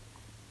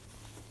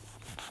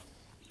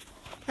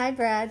Hi,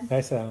 Brad.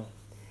 Hi, Sal.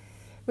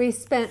 We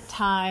spent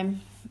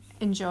time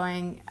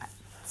enjoying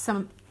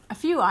a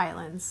few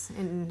islands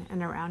in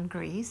and around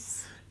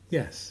Greece.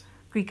 Yes.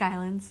 Greek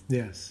islands.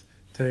 Yes.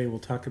 Today we'll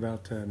talk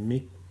about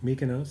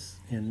Mykonos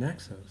and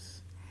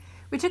Naxos.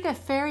 We took a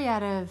ferry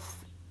out of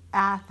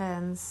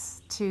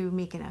Athens to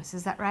Mykonos.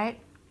 Is that right?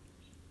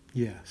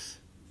 Yes.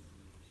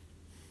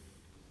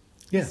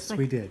 Yes, like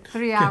we did.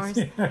 3 hours.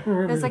 Yeah, It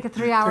was like a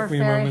 3-hour took me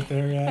ferry. A moment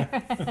there,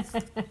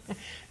 yeah.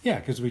 Yeah,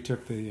 because we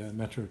took the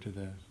metro to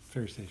the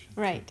ferry station.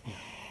 Right.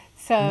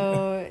 So,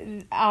 yeah.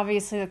 So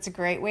obviously that's a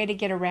great way to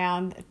get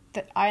around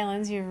the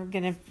islands. You're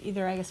going to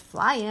either, I guess,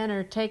 fly in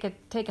or take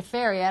a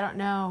ferry. I don't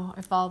know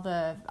if all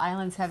the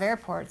islands have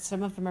airports.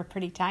 Some of them are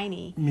pretty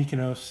tiny.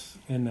 Mykonos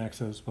and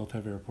Naxos both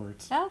have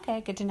airports. Oh, okay,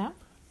 good to know.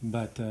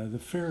 But the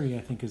ferry, I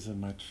think, is a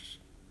much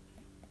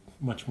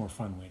more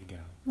fun way to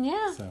go.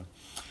 Yeah. So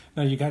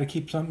now you got to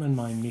keep something in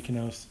mind.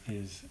 Mykonos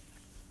is,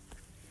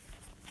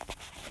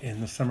 in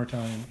the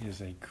summertime,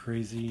 is a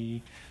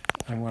crazy,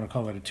 I want to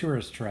call it a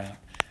tourist trap.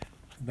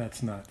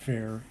 That's not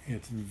fair.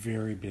 It's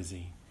very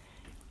busy.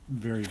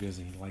 Very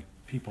busy. Like,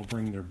 people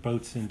bring their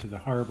boats into the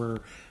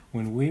harbor.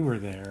 When we were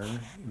there,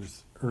 it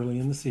was early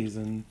in the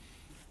season,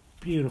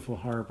 beautiful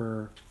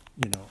harbor,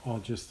 all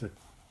just a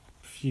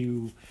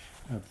few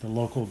of the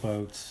local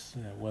boats.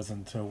 It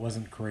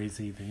wasn't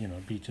crazy. The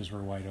beaches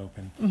were wide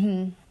open.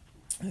 Mm-hmm.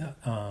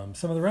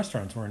 Some of the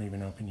restaurants weren't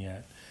even open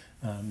yet.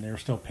 They were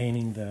still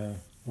painting the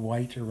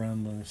white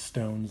around the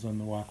stones on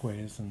the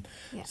walkways, and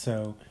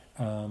so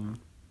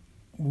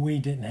we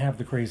didn't have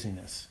the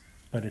craziness.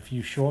 But if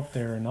you show up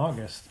there in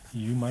August,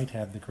 you might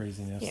have the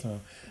craziness. Yeah.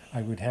 So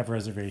I would have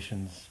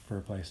reservations for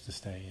a place to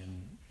stay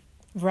and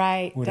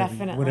Right,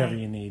 definitely. whatever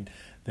you need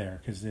there,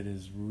 because it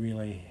is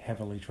really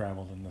heavily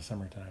traveled in the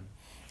summertime.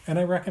 And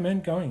I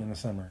recommend going in the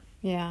summer.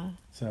 Yeah.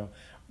 So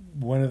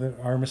one of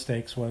our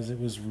mistakes was it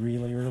was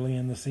really early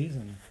in the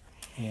season,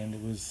 and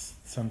it was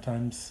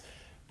sometimes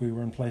we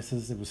were in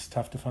places it was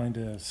tough to find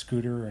a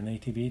scooter or an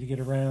ATV to get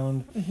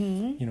around.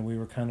 Mm-hmm. We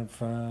were kind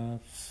of a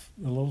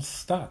little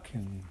stuck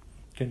and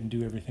couldn't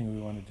do everything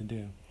we wanted to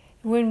do.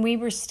 When we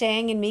were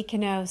staying in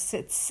Mykonos,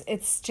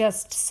 it's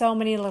just so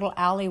many little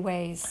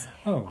alleyways.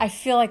 Oh. I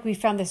feel like we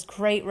found this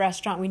great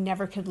restaurant. We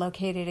never could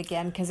locate it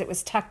again because it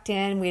was tucked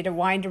in. We had to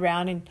wind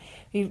around, and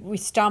we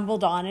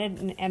stumbled on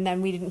it, and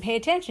then we didn't pay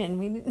attention.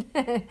 We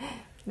didn't.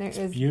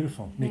 It's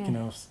beautiful.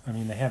 Mykonos. Yeah. I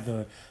mean, they have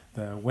the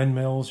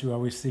windmills you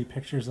always see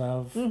pictures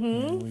of.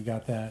 Mm-hmm. And we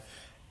got that.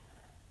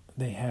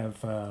 They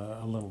have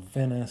a little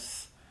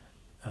Venice.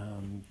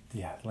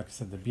 Like I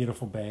said, the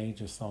beautiful bay,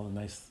 just all the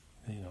nice,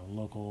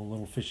 local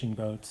little fishing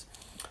boats,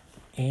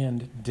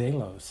 and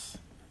Delos.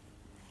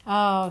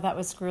 Oh, that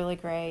was really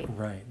great.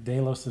 Right.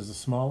 Delos is a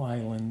small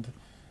island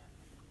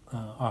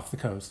off the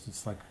coast.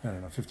 It's like,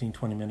 15,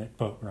 20-minute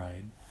boat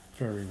ride,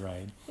 ferry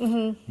ride.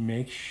 Mm-hmm.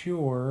 Make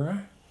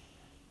sure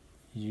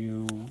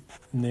you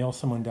nail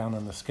someone down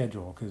on the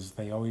schedule, because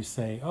they always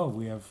say, oh,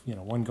 we have,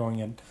 one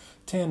going at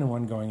 10 and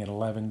one going at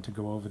 11 to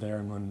go over there.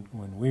 And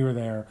when we were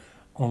there,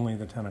 only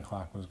the 10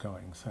 o'clock was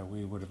going. So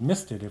we would have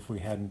missed it if we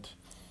hadn't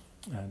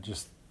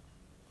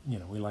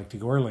we like to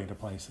go early to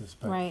places.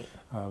 But right.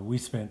 We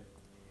spent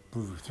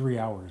 3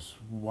 hours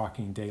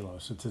walking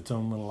Delos. It's its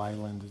own little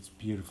island. It's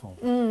beautiful.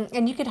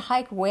 And you could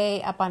hike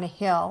way up on a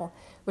hill,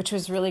 which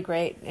was really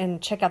great,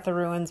 and check out the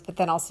ruins. But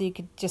then also you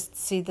could just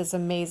see those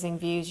amazing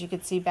views. You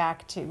could see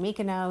back to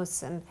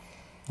Mykonos and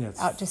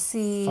out to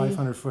sea.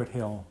 500-foot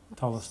hill,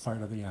 tallest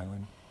part of the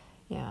island.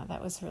 Yeah,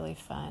 that was really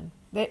fun.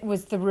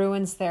 The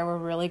ruins there were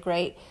really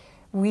great.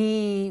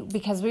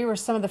 Because we were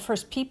some of the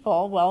first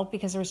people,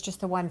 because there was just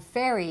the one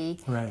ferry,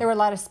 right. There were a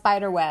lot of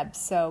spider webs.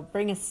 So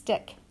bring a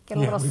stick. Get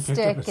a little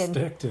stick and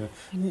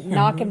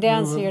knock them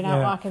down so you're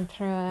not walking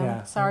through them.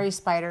 Yeah. Sorry,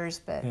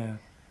 spiders, but... Yeah.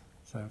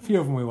 So a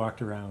few of them we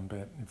walked around,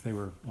 but if they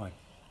were,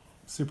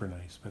 super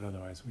nice, but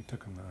otherwise we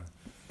took them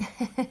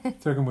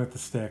with the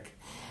stick.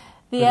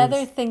 The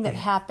other thing that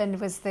happened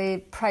was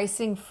the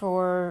pricing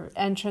for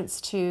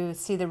entrance to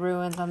see the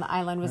ruins on the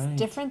island was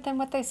different than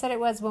what they said it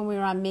was when we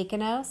were on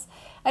Mykonos.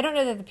 I don't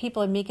know that the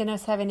people in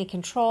Mykonos have any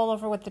control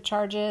over what the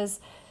charge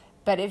is,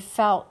 but it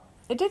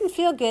didn't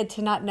feel good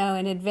to not know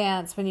in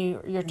advance when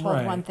you're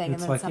told one thing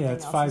it's and then something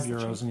else. It's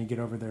 €5 and you get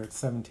over there at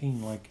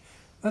 17.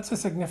 That's a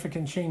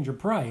significant change of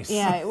price.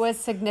 Yeah, it was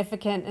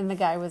significant, and the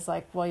guy was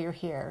like, well, you're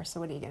here, so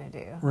what are you going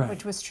to do? Right.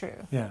 Which was true.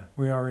 Yeah,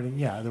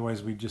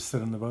 otherwise we'd just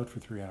sit on the boat for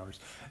 3 hours.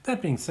 That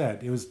being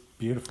said, it was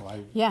beautiful.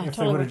 If totally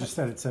they would have just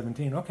said at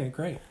 17, okay,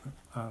 great,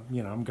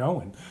 I'm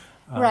going.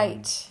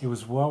 Right. It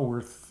was well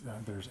worth,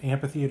 there's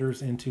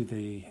amphitheaters into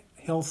the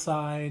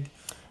hillside.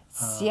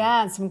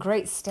 And some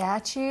great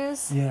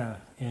statues. Yeah,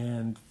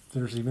 and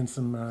there's even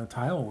some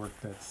tile work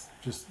that's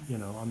just,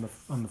 on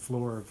the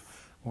floor of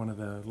one of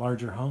the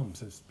larger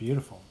homes. It's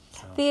beautiful.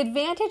 So. The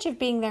advantage of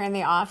being there in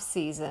the off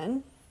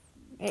season,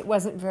 it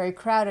wasn't very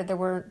crowded. There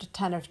weren't a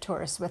ton of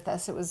tourists with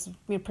us. It was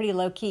pretty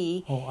low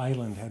key. Whole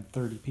island had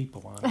 30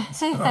 people on it,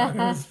 so it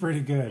was pretty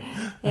good.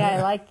 Yeah,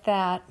 I liked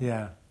that.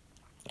 Yeah.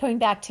 going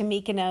back to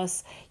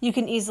Mykonos, you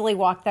can easily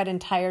walk that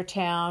entire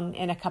town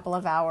in a couple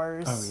of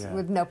hours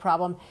with no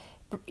problem.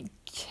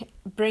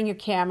 Bring your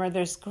camera.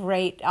 There's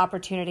great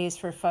opportunities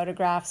for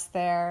photographs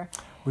there.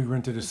 We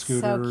rented a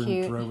scooter So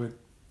cute. and drove it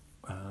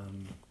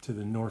to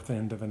the north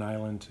end of an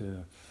island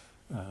to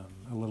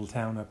a little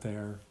town up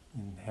there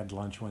and had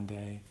lunch one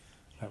day.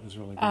 That was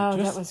really good. Oh,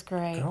 that was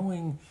great.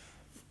 Going,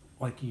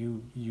 like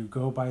you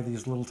go by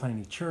these little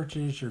tiny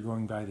churches, you're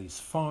going by these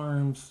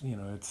farms, you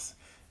know,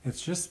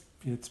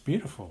 it's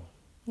beautiful.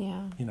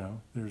 Yeah. You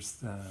know,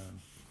 there's,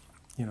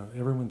 you know,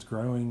 everyone's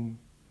growing,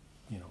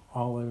 you know,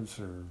 olives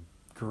or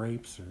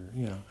grapes or,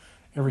 you know,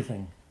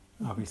 everything.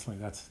 Obviously,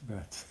 that's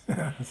that's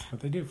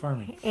what they do,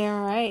 farming. Yeah,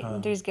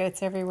 right. There's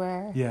goats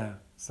everywhere. Yeah,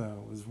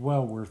 so it was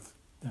well worth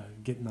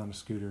getting on a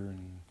scooter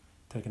and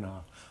taking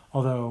off.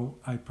 Although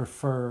I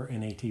prefer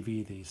an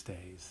ATV these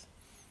days.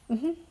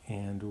 Mm-hmm.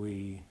 And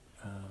we,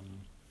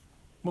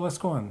 well, let's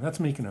go on. That's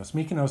Mykonos.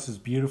 Mykonos is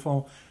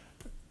beautiful.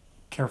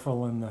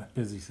 Careful in the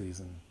busy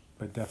season,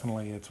 but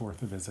definitely it's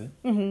worth a visit.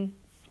 Mm-hmm.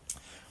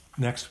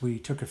 Next, we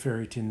took a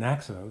ferry to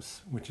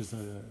Naxos, which is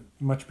a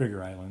much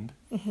bigger island.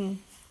 Mm-hmm.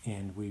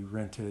 And we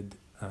rented,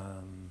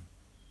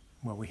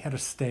 well, we had to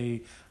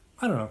stay,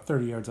 I don't know,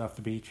 30 yards off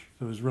the beach.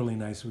 So it was really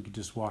nice. We could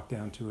just walk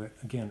down to it.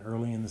 Again,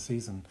 early in the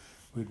season,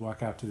 we'd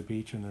walk out to the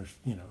beach and there's,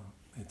 you know,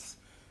 it's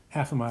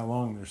half a mile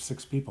long. There's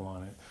 6 people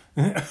on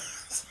it.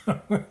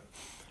 So,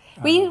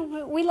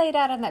 we laid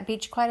out on that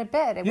beach quite a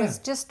bit. It Yeah. was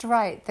just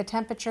right. The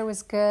temperature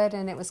was good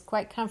and it was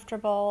quite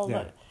comfortable.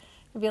 Yeah.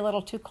 Maybe a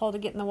little too cold to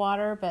get in the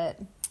water, but...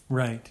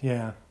 right,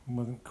 yeah. It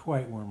wasn't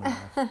quite warm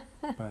enough.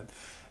 But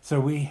so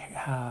we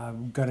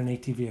got an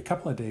ATV a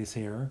couple of days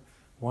here.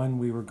 One,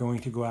 we were going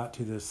to go out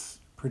to this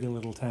pretty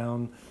little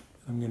town.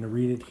 I'm going to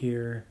read it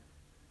here.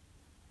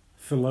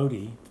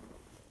 Filoti.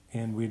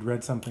 And we'd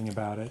read something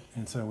about it.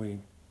 And so we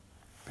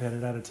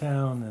headed out of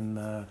town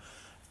and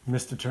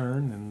missed a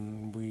turn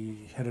and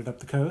we headed up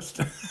the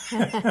coast.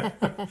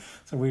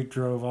 So we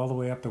drove all the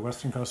way up the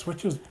western coast,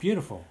 which was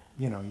beautiful.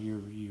 You know,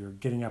 you're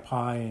getting up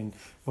high and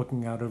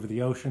looking out over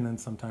the ocean, and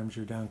sometimes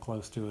you're down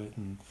close to it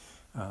and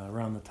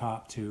around the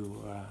top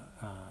to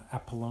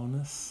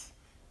Apollonius.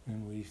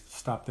 And we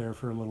stopped there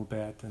for a little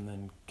bit and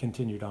then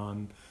continued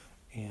on.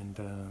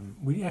 And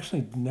we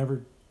actually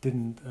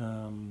didn't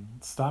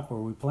stop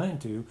where we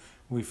planned to.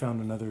 We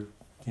found another,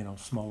 you know,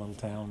 small little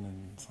town,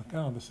 and it's like,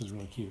 oh, this is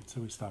really cute.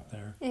 So we stopped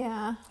there,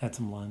 Yeah. had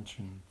some lunch,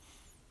 and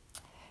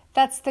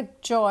That's the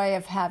joy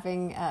of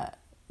having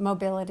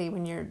mobility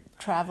when you're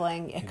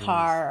traveling, a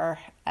car or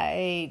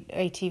a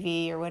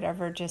ATV or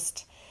whatever,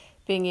 just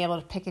being able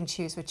to pick and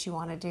choose what you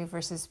want to do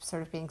versus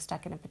sort of being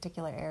stuck in a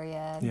particular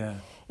area. yeah,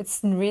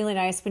 It's really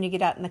nice when you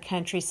get out in the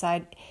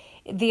countryside.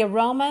 The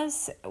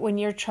aromas when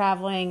you're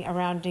traveling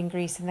around in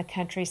Greece in the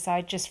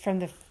countryside, just from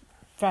the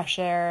fresh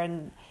air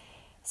and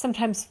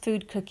sometimes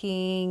food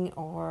cooking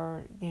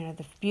or, you know,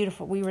 the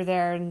beautiful, we were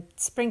there in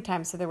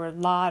springtime, so there were a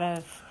lot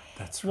of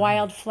that's right.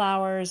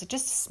 wildflowers. It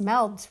just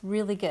smelled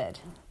really good.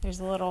 We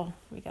got a little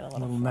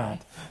fly.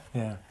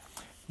 mat.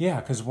 Yeah,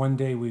 because one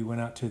day we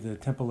went out to the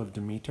Temple of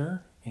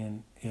Demeter,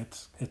 and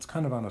it's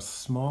kind of on a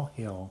small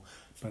hill,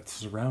 but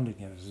surrounding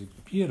it is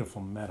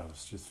beautiful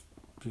meadows, just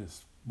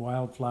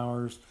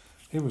wildflowers.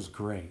 It was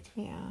great.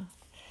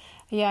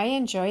 Yeah, I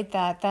enjoyed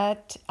that.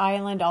 That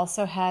island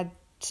also had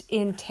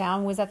in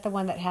town, was that the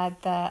one that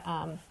had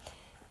the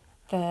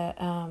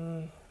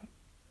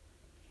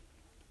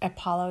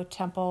Apollo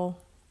temple?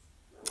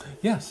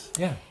 Yes,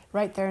 yeah.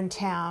 Right there in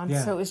town.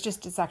 Yeah. So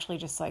it's actually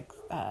just like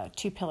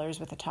 2 pillars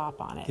with a top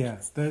on it. Yeah,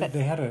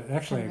 they had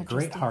actually kind a of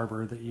great interesting.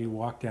 harbor that you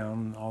walk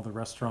down, all the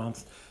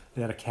restaurants.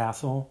 They had a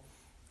castle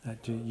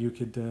that you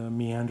could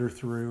meander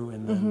through,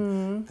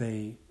 and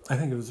then I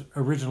think it was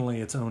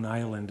originally its own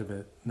island of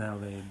it. Now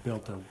they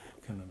built a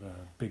kind of a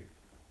big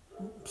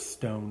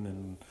stone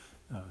and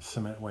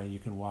cement way you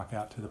can walk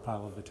out to the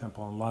pile of the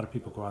temple, and a lot of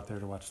people go out there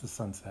to watch the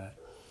sunset.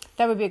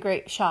 That would be a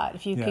great shot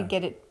if you Yeah. could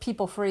get it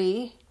people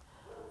free.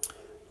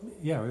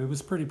 Yeah, it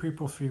was pretty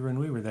people free when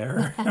we were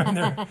there. I mean,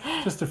 there were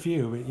just a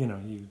few, but you know,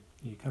 you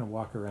kind of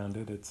walk around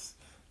it.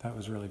 That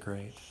was really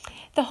great.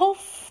 The whole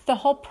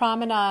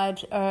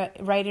promenade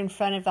right in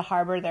front of the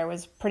harbor there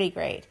was pretty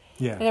great.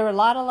 Yeah. There were a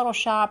lot of little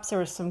shops. There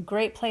were some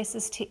great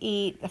places to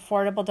eat,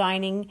 affordable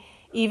dining,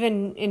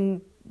 even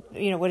in,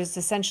 you know, what is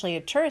essentially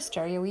a tourist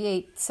area. We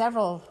ate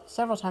several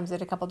times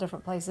at a couple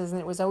different places,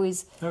 and it was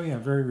always Oh yeah,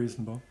 very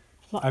reasonable.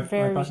 I bought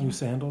new reasonable.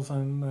 sandals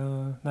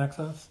on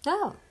Naxos.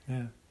 Oh,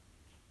 Yeah,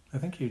 I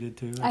think you did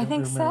too. I don't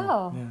think remember.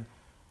 so. Yeah.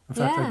 In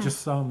fact, I Yeah.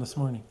 just saw them this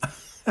morning.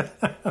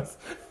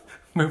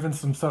 Moving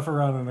some stuff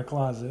around in the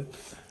closet.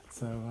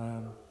 So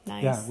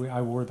nice. yeah,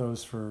 I wore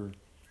those for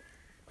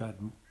a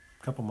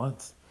couple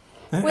months.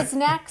 Was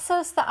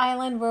Naxos the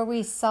island where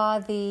we saw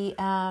the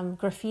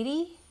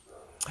graffiti?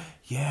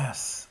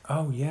 Yes.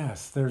 Oh,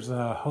 yes. There's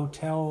a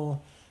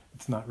hotel.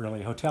 It's not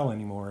really a hotel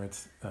anymore.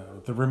 It's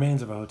the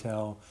remains of a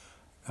hotel.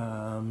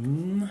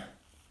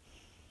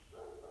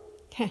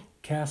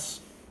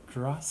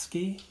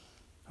 Kastrowski,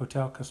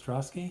 Hotel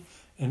Kastrowski.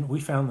 And we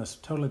found this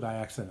totally by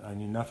accident. I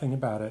knew nothing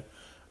about it.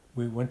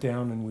 we went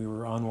down and we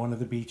were on one of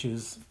the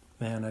beaches,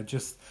 and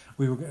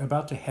we were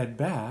about to head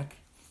back,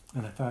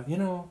 and I thought,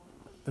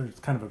 there's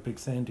kind of a big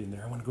sand dune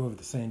there. I want to go over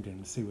the sand dune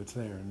and see what's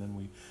there. And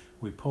then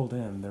we pulled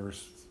in. There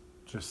was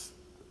just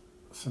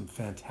some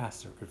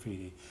fantastic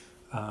graffiti.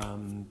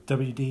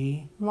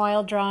 WD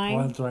Wild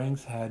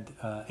Drawings had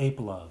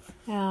Ape Love.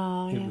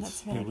 Oh,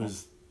 that's really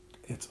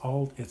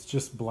good. It's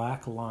just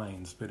black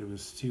lines, but it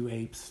was two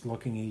apes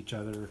looking at each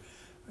other,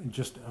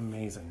 just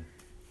amazing.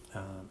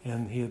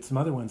 And he had some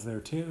other ones there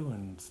too,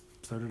 and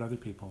so did other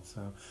people.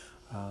 So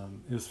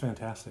it was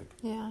fantastic.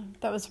 Yeah,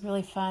 that was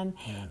really fun.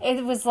 Yeah.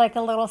 It was like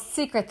a little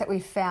secret that we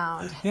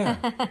found. Yeah.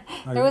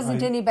 There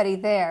wasn't anybody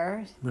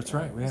there. That's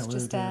right. It was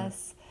just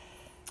us.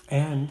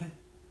 And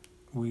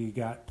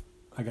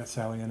I got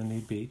Sally on a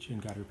nude beach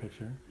and got her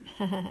picture.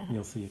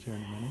 You'll see it here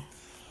in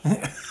a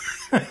minute.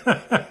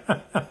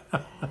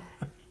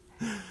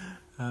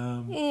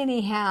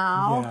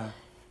 Anyhow.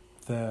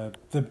 Yeah.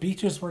 The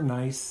beaches were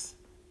nice.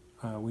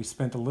 We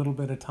spent a little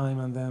bit of time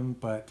on them,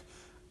 but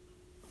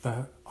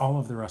all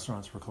of the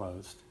restaurants were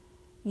closed.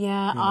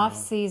 Yeah, off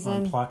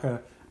season. On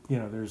Plaka,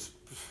 there's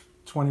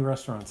 20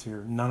 restaurants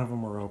here. None of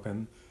them were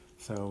open.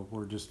 So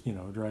we're just,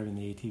 driving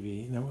the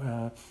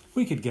ATV.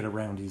 We could get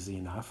around easy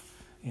enough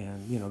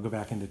and, go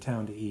back into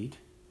town to eat.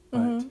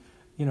 But,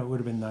 it would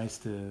have been nice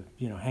to,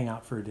 hang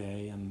out for a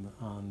day and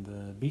on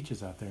the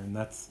beaches out there. And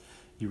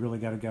you really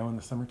got to go in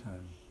the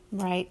summertime.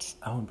 Right.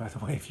 Oh, and by the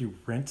way, if you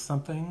rent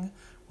something,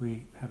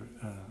 we had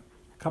a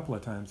couple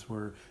of times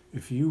where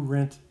if you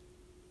rent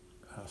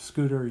a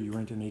scooter, you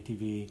rent an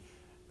ATV,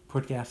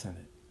 put gas in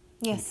it.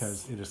 Yes.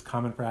 Because it is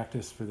common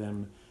practice for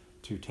them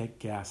to take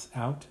gas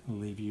out and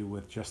leave you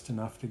with just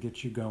enough to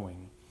get you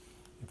going.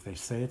 If they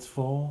say it's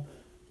full,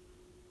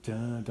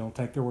 don't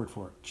take their word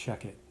for it.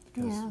 Check it.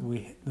 Because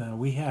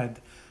we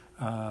had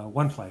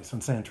one place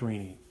on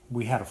Santorini,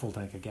 we had a full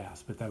tank of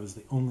gas, but that was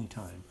the only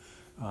time.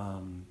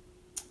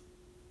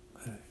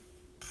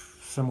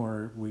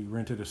 Somewhere we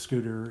rented a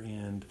scooter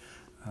and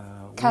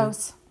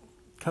Coast,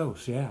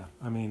 yeah.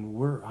 I mean,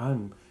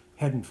 I'm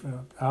heading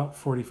out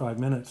 45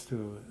 minutes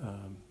to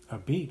a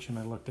beach, and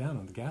I looked down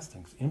and the gas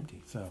tank's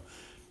empty. So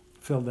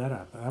filled that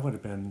up. That would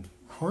have been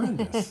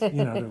horrendous,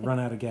 to run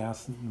out of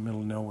gas in the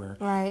middle of nowhere.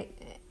 Right.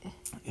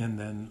 And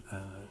then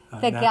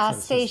the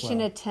gas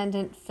station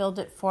attendant filled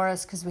it for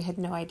us because we had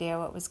no idea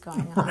what was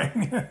going on.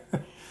 Right.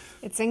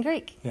 It's in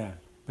Greek. Yeah,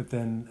 but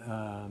then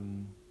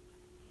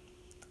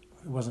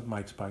it wasn't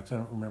Mike's Bikes. I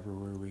don't remember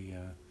where we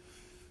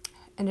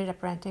ended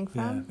up renting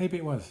from. Yeah, maybe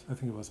it was. I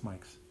think it was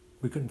Mike's.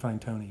 We couldn't find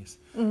Tony's.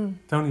 Mm-hmm.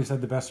 Tony's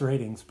had the best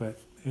ratings, but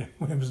it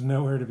was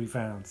nowhere to be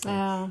found. So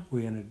yeah.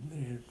 We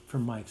ended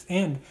from Mike's.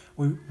 And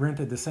we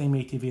rented the same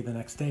ATV the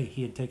next day.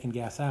 He had taken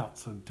gas out,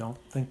 so don't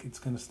think it's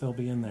going to still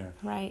be in there.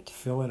 Right.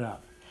 Fill it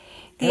up.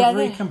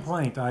 Every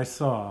complaint I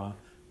saw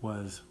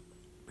was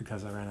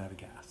because I ran out of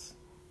gas.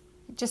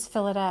 Just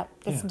fill it up.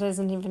 It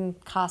doesn't even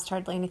cost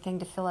hardly anything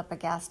to fill up a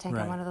gas tank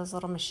right. on one of those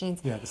little machines.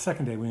 Yeah, the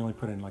second day we only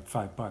put in like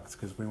 $5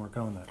 because we weren't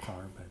going that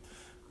far.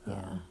 But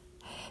yeah.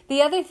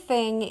 The other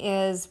thing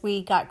is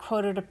we got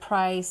quoted a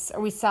price, or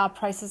we saw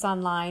prices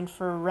online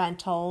for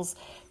rentals,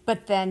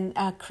 but then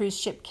a cruise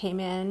ship came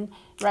in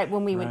right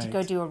when we went to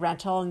go do a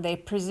rental, and they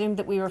presumed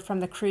that we were from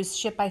the cruise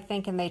ship, I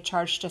think, and they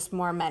charged us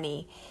more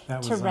money to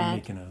rent. That was on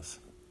Mykonos.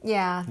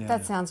 Yeah,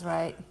 that sounds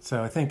right.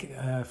 So I think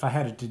if I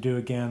had it to do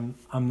again,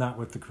 I'm not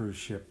with the cruise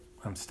ship.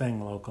 I'm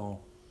staying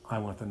local. I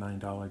want the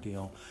 $9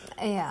 deal.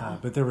 Yeah.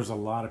 But there was a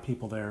lot of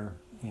people there,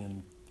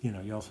 and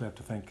you also have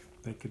to think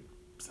they could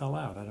sell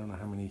out. I don't know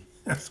how many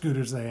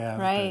scooters they have.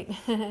 Right.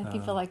 But,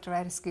 people like to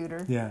ride a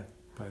scooter. Yeah,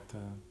 but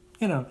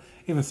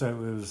even so,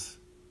 it was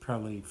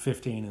probably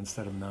 15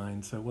 instead of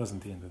 9, so it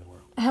wasn't the end of the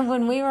world. And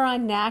when we were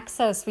on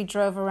Naxos, we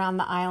drove around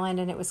the island,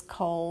 and it was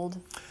cold.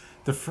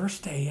 The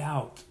first day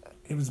out,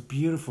 it was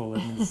beautiful. I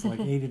mean, it's like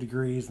 80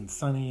 degrees and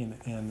sunny,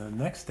 and the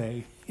next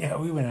day,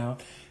 we went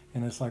out,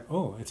 and it's like,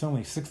 oh, it's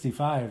only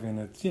 65, and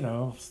it's,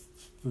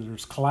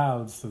 there's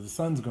clouds, so the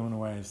sun's going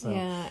away. So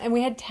yeah, and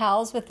we had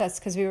towels with us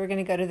because we were going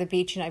to go to the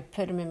beach, and I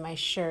put them in my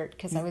shirt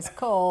because I was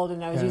cold,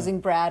 and I was using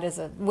Brad as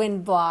a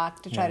wind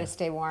block to try to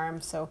stay warm.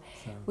 So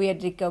we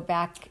had to go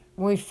back.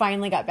 When we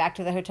finally got back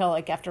to the hotel,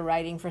 like after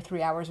riding for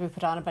 3 hours, we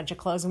put on a bunch of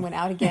clothes and went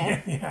out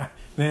again. Yeah,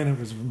 then it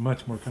was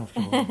much more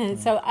comfortable.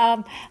 So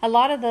a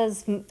lot of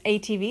those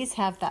ATVs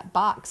have that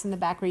box in the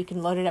back where you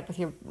can load it up with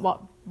your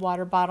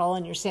water bottle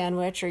and your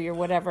sandwich or your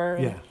whatever.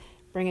 Yeah.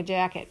 Bring a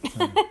jacket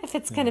if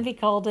it's going to be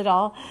cold at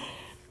all.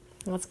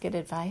 That's good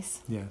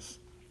advice. Yes.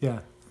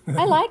 Yeah.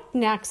 I liked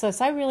Naxos.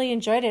 I really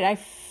enjoyed it.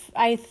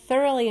 I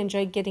thoroughly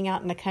enjoyed getting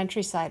out in the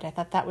countryside. I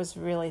thought that was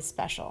really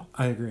special.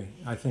 I agree.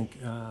 I think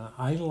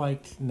I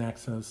liked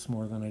Naxos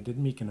more than I did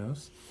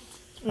Mykonos.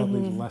 It's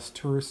probably less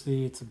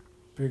touristy. It's a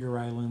bigger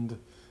island,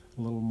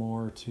 a little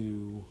more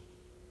to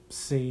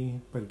see.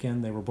 But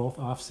again, they were both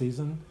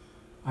off-season.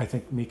 I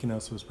think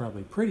Mykonos was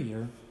probably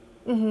prettier,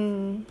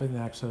 but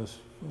Naxos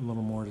a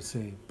little more to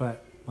see.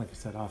 But like I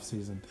said,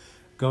 off-season.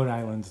 Goat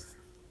Island's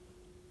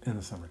in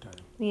the summertime.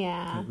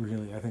 Yeah.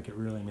 I think it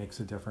really makes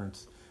a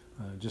difference.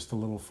 Just a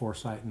little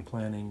foresight and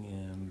planning,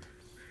 and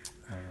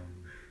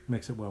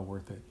makes it well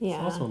worth it. Yeah.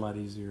 It's also a lot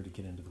easier to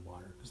get into the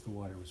water because the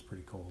water was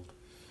pretty cold.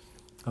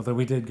 Although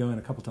we did go in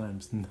a couple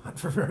times, not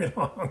for very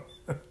long.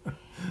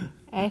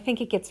 I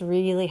think it gets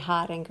really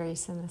hot in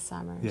Greece in the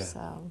summer, Yeah.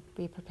 so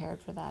be prepared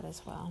for that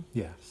as well.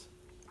 Yes.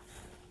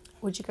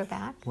 Would you go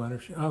back?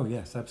 Oh,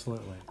 yes,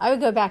 absolutely. I would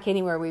go back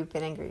anywhere we've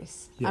been in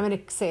Greece. Yeah. I'm going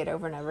to say it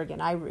over and over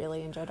again. I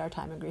really enjoyed our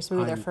time in Greece. We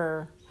were there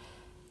for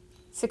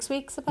 6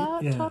 weeks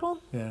about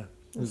total. Yeah,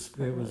 it was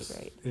great.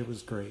 It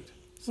was great.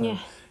 So, Yeah.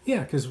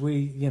 yeah, because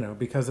we,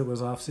 because it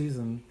was off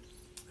season,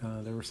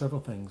 there were several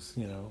things,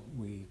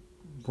 we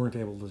weren't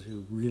able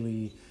to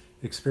really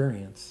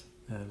experience.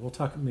 We'll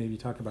maybe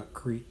talk about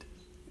Crete.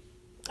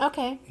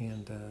 Okay.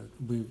 And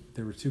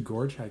there were 2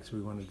 gorge hikes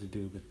we wanted to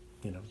do, but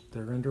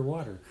they're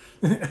underwater.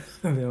 They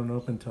don't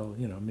open until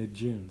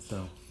mid-June.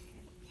 So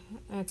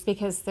It's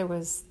because the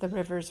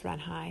rivers run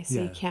high, so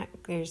Yeah. you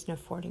can't. There's no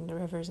fording the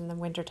rivers in the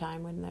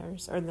wintertime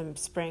or the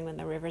spring when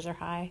the rivers are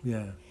high.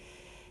 yeah.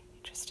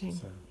 Interesting.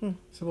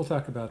 So we'll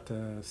talk about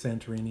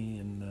Santorini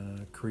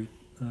and Crete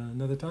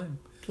another time.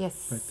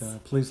 Yes.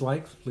 But please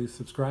like, please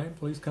subscribe,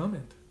 please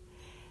comment.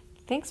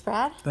 Thanks,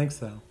 Brad. Thanks,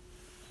 Sal.